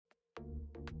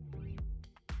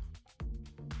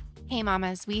Hey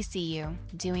mamas, we see you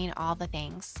doing all the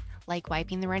things, like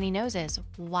wiping the runny noses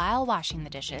while washing the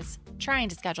dishes, trying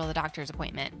to schedule the doctor's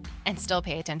appointment, and still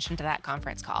pay attention to that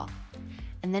conference call.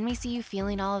 And then we see you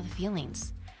feeling all of the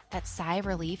feelings, that sigh of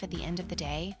relief at the end of the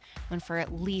day when for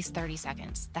at least 30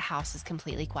 seconds the house is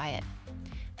completely quiet.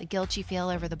 The guilt you feel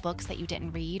over the books that you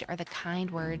didn't read or the kind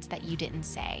words that you didn't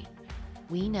say.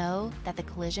 We know that the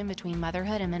collision between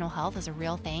motherhood and mental health is a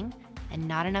real thing, and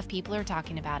not enough people are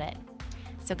talking about it.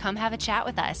 So come have a chat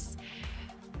with us.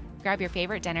 Grab your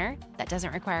favorite dinner that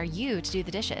doesn't require you to do the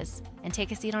dishes and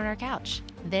take a seat on our couch.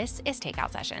 This is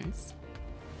Takeout Sessions.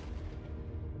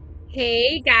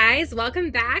 Hey guys,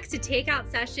 welcome back to Takeout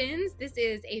Sessions. This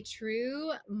is a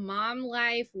true mom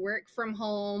life, work from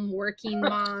home, working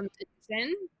mom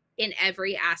edition in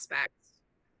every aspect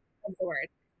of the word.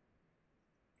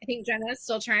 I think Jenna's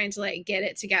still trying to get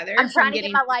it together. I'm trying to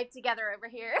get my life together over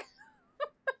here.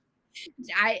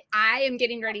 I am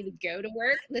getting ready to go to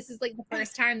work. This is like the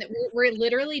first time that we're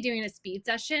literally doing a speed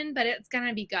session, but it's going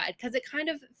to be good because it kind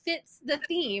of fits the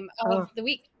theme of the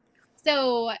week.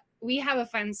 So we have a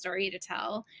fun story to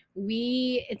tell.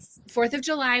 It's 4th of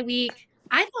July week.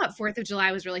 I thought 4th of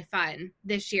July was really fun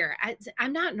this year.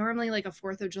 I'm not normally like a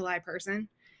 4th of July person.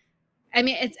 I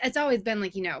mean, it's always been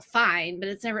fine,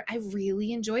 but I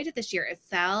really enjoyed it this year. It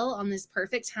fell on this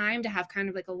perfect time to have kind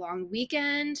of like a long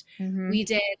weekend. Mm-hmm. We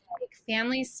did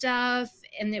family stuff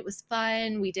and it was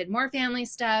fun. We did more family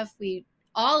stuff. We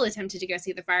all attempted to go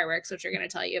see the fireworks, which we're going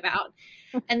to tell you about.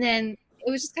 And then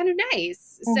it was just kind of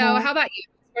nice. Mm-hmm. So how about you?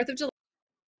 4th of July?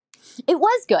 It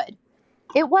was good.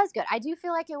 It was good. I do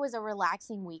feel like it was a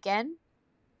relaxing weekend.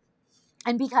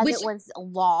 And because it was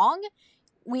long,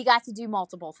 we got to do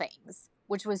multiple things,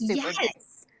 which was super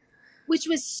nice. Which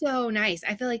was so nice.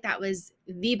 I feel like that was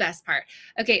the best part.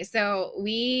 Okay, so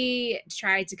we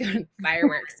tried to go to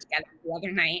fireworks together the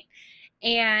other night.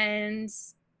 And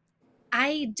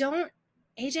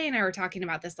AJ and I were talking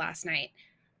about this last night.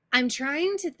 I'm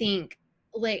trying to think,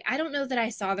 I don't know that I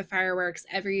saw the fireworks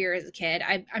every year as a kid.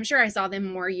 I'm sure I saw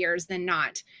them more years than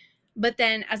not. But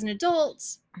then as an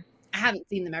adult, I haven't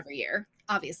seen them every year,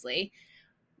 obviously.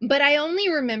 But I only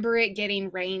remember it getting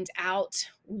rained out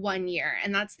one year.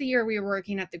 And that's the year we were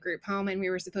working at the group home and we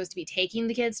were supposed to be taking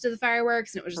the kids to the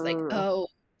fireworks. And it was just oh,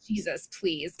 Jesus,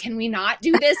 please. Can we not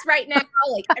do this right now?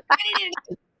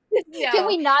 Can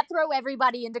we not throw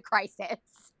everybody into crisis?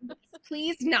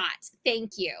 Please not.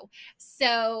 Thank you.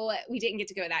 So we didn't get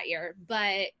to go that year,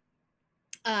 but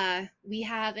we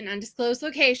have an undisclosed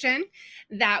location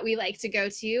that we like to go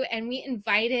to, and we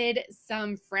invited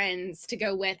some friends to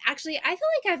go with. Actually, I feel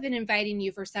like I've been inviting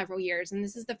you for several years, and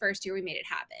this is the first year we made it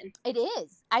happen. It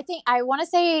is. I want to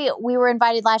say we were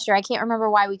invited last year. I can't remember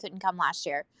why we couldn't come last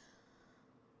year.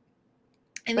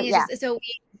 I think so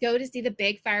we go to see the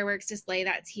big fireworks display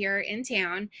that's here in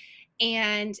town.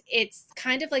 And it's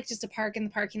kind of like just a park in the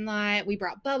parking lot. We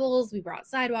brought bubbles. We brought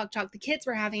sidewalk chalk. The kids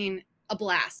were having a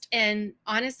blast. And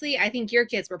honestly, I think your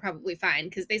kids were probably fine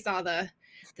because they saw the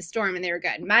storm and they were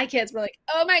good. My kids were like,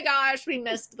 oh my gosh, we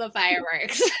missed the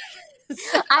fireworks.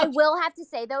 So, I will have to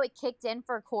say, though, it kicked in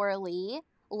for Coralie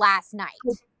last night.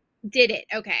 Did it?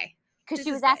 Okay. Because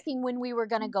she was asking when we were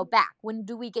going to go back. When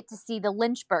do we get to see the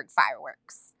Lynchburg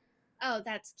fireworks? Oh,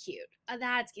 that's cute.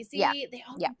 That's cute. See, they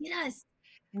all get us.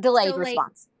 Delayed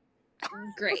response.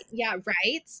 Great. Yeah,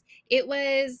 right. It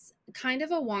was kind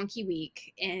of a wonky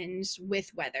week and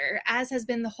with weather, as has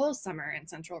been the whole summer in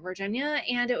Central Virginia.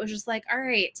 And it was just like, all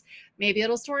right, maybe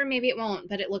it'll storm, maybe it won't,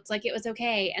 but it looked like it was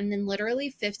okay. And then literally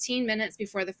 15 minutes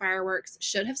before the fireworks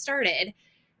should have started,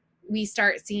 we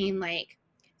start seeing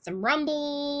some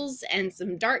rumbles and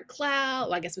some dark cloud.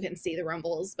 Well, I guess we couldn't see the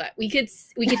rumbles, but we could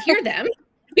hear them.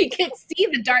 We could see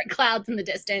the dark clouds in the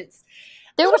distance.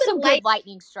 There were some good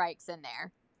lightning strikes in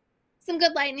there. Some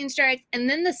good lightning strikes. And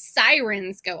then the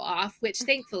sirens go off, which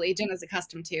thankfully Jenna's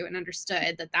accustomed to and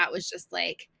understood that was just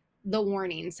the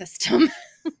warning system.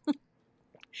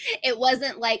 It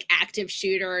wasn't like active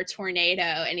shooter or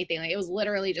tornado, anything. It was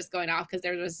literally just going off because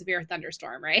there was a severe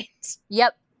thunderstorm, right?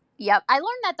 Yep. I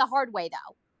learned that the hard way,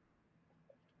 though.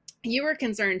 You were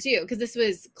concerned too because this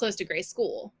was close to Grace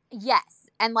School. Yes.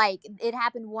 And it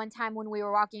happened one time when we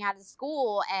were walking out of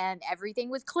school and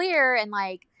everything was clear and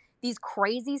these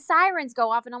crazy sirens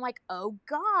go off and I'm like, oh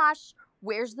gosh,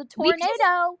 where's the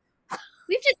tornado?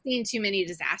 We've just seen too many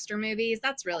disaster movies.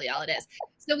 That's really all it is.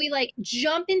 So we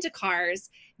jump into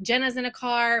cars. Jenna's in a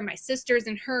car. My sister's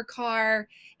in her car.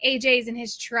 AJ's in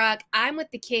his truck. I'm with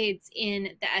the kids in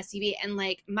the SUV. And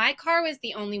my car was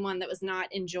the only one that was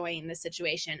not enjoying the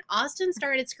situation. Austin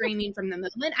started screaming from the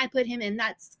moment I put him in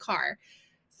that car.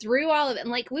 threw all of it.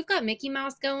 And like, we've got Mickey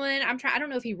Mouse going. I don't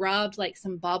know if he rubbed like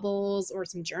some bubbles or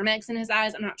some Germ-X in his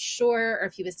eyes. I'm not sure. Or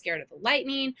if he was scared of the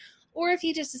lightning, or if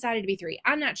he just decided to be 3.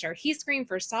 I'm not sure. He screamed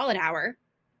for a solid hour.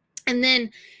 And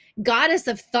then Goddess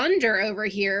of Thunder over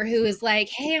here, who is like,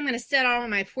 hey, I'm going to sit out on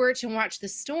my porch and watch the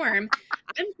storm.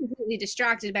 I'm completely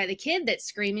distracted by the kid that's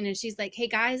screaming. And she's like, hey,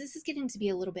 guys, this is getting to be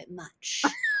a little bit much.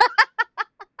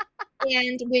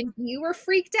 And when you were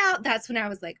freaked out, that's when I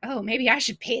was like, oh, maybe I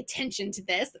should pay attention to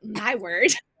this. My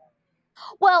word.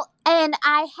 Well, and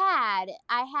I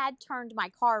had turned my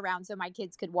car around so my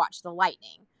kids could watch the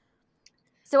lightning.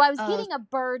 So I was getting a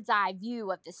bird's eye view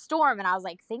of the storm, and I was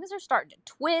like, things are starting to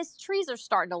twist. Trees are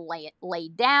starting to lay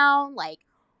down. Like,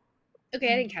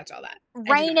 okay, I didn't catch all that.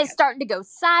 Rain is starting to go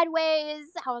sideways.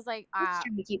 I was like,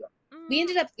 we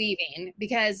ended up leaving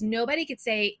because nobody could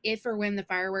say if or when the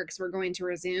fireworks were going to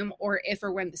resume or if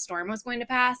or when the storm was going to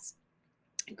pass.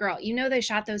 Girl, you know they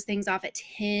shot those things off at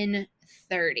 10:30,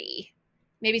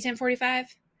 maybe 10:45.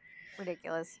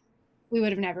 Ridiculous. We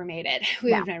would have never made it. So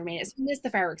we missed the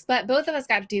fireworks. But both of us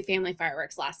got to do family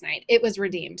fireworks last night. It was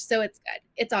redeemed. So it's good.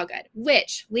 It's all good.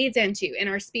 Which leads into, in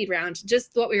our speed round,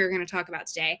 just what we were going to talk about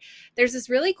today. There's this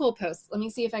really cool post. Let me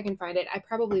see if I can find it. I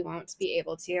probably won't be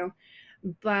able to.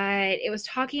 But it was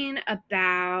talking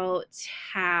about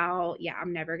how,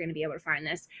 I'm never going to be able to find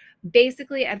this.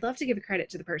 Basically, I'd love to give credit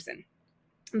to the person,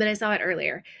 but I saw it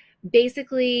earlier.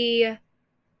 Basically,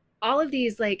 all of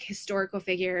these like historical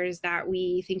figures that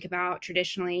we think about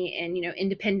traditionally in,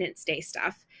 Independence Day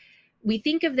stuff, we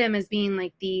think of them as being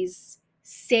like these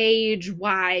sage,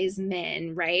 wise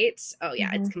men, right? Oh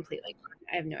yeah, It's completely gone.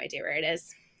 I have no idea where it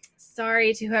is.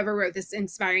 Sorry to whoever wrote this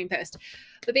inspiring post.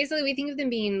 But basically we think of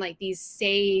them being like these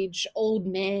sage old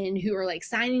men who are like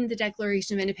signing the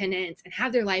Declaration of Independence and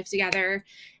have their life together.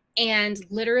 And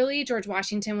literally George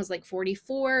Washington was like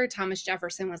 44. Thomas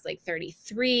Jefferson was like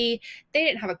 33. They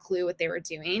didn't have a clue what they were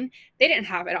doing. They didn't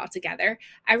have it all together.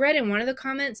 I read in one of the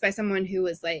comments by someone who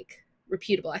was like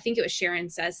reputable. I think it was Sharon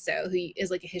Says So, who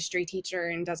is like a history teacher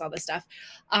and does all this stuff.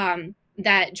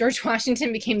 That George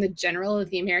Washington became the general of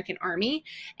the American Army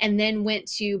and then went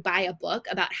to buy a book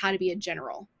about how to be a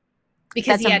general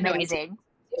because he had amazing.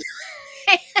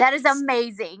 No idea. That is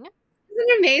amazing. Isn't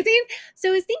it amazing? So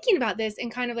I was thinking about this in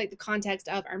kind of like the context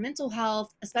of our mental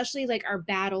health, especially like our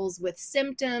battles with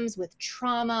symptoms, with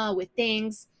trauma, with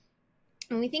things.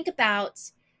 When we think about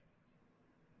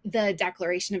the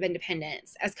Declaration of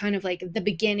Independence as kind of like the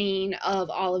beginning of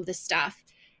all of this stuff,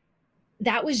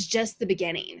 that was just the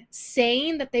beginning.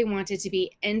 Saying that they wanted to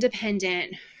be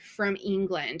independent from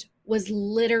England was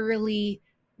literally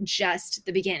just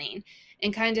the beginning,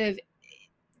 and kind of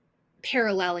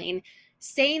paralleling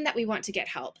saying that we want to get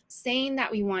help, saying that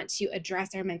we want to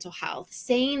address our mental health,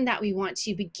 saying that we want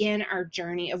to begin our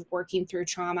journey of working through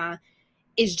trauma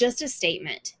is just a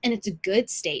statement, and it's a good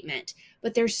statement.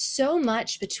 But there's so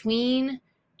much between,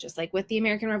 just like with the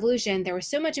American Revolution, there was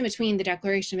so much in between the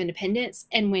Declaration of Independence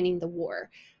and winning the war.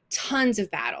 Tons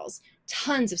of battles,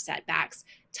 tons of setbacks,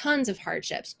 tons of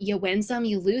hardships. You win some,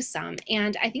 you lose some.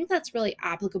 And I think that's really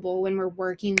applicable when we're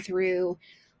working through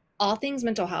all things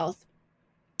mental health.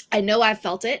 I know I've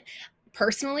felt it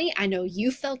personally. I know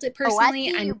you felt it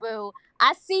personally. Oh, I see you, boo.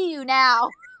 I see you now.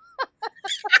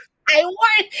 I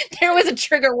warned. There was a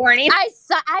trigger warning. I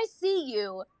see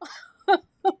you.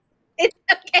 It's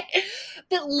okay.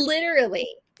 But literally,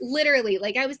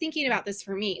 like I was thinking about this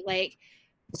for me. Like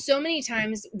so many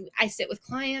times I sit with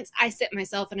clients, I sit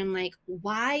myself and I'm like,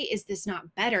 why is this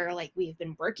not better? Like we have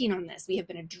been working on this. We have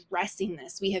been addressing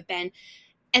this.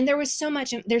 And there's so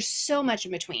much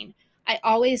in between. I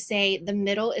always say the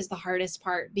middle is the hardest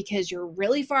part because you're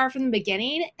really far from the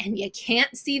beginning and you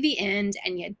can't see the end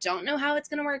and you don't know how it's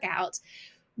going to work out,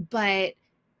 but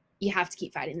you have to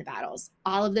keep fighting the battles.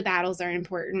 All of the battles are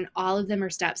important. All of them are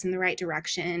steps in the right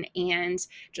direction. And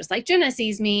just like Jenna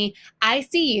sees me, I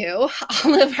see you,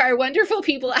 all of our wonderful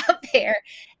people out there.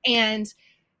 And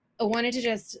I wanted to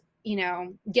just,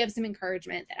 give some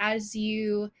encouragement that as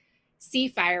you see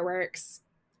fireworks,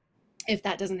 if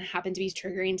that doesn't happen to be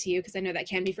triggering to you, because I know that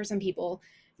can be for some people,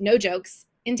 no jokes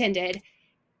intended.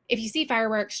 If you see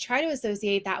fireworks, try to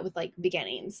associate that with like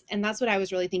beginnings. And that's what I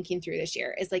was really thinking through this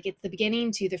year is like, it's the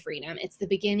beginning to the freedom. It's the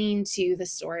beginning to the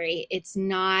story. It's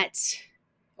not,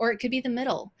 or it could be the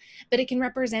middle, but it can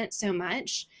represent so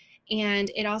much. And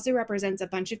it also represents a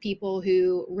bunch of people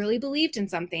who really believed in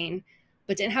something,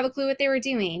 but didn't have a clue what they were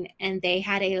doing. And they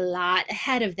had a lot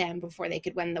ahead of them before they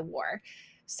could win the war.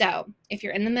 So if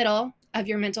you're in the middle of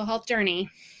your mental health journey,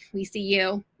 we see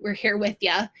you. We're here with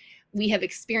you. We have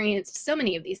experienced so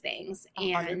many of these things.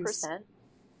 And 100%.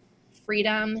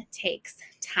 Freedom takes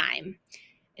time.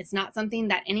 It's not something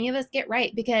that any of us get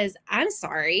right, because I'm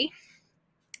sorry,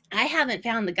 I haven't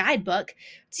found the guidebook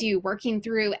to working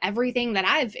through everything that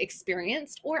I've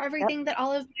experienced or everything that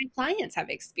all of my clients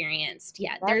have experienced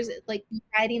yet. There's like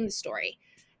writing the story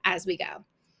as we go.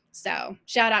 So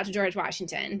shout out to George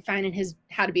Washington finding his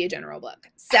How to Be a General book.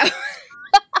 So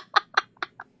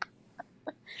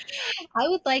I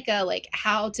would like a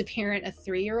How to Parent a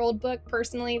 3-year-old book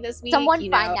personally this week. Someone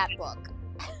find that book.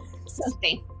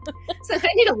 Something. So I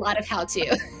need a lot of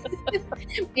how-to.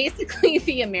 Basically,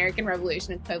 the American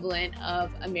Revolution equivalent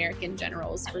of American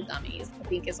Generals for Dummies, I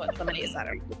think is what somebody said.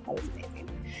 That was amazing.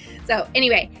 So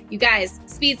anyway, you guys,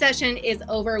 speed session is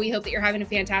over. We hope that you're having a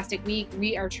fantastic week.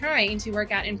 We are trying to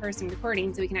work out in-person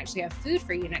recording so we can actually have food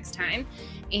for you next time.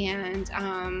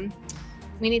 And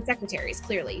we need secretaries,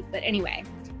 clearly. But anyway,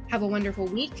 have a wonderful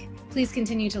week. Please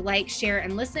continue to like, share,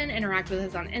 and listen. Interact with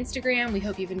us on Instagram. We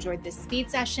hope you've enjoyed this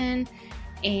speed session.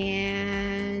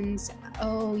 And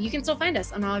you can still find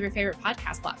us on all of your favorite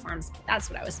podcast platforms. That's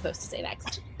what I was supposed to say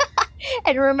next.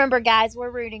 And remember, guys,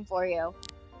 we're rooting for you.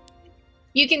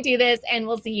 You can do this, and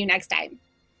we'll see you next time.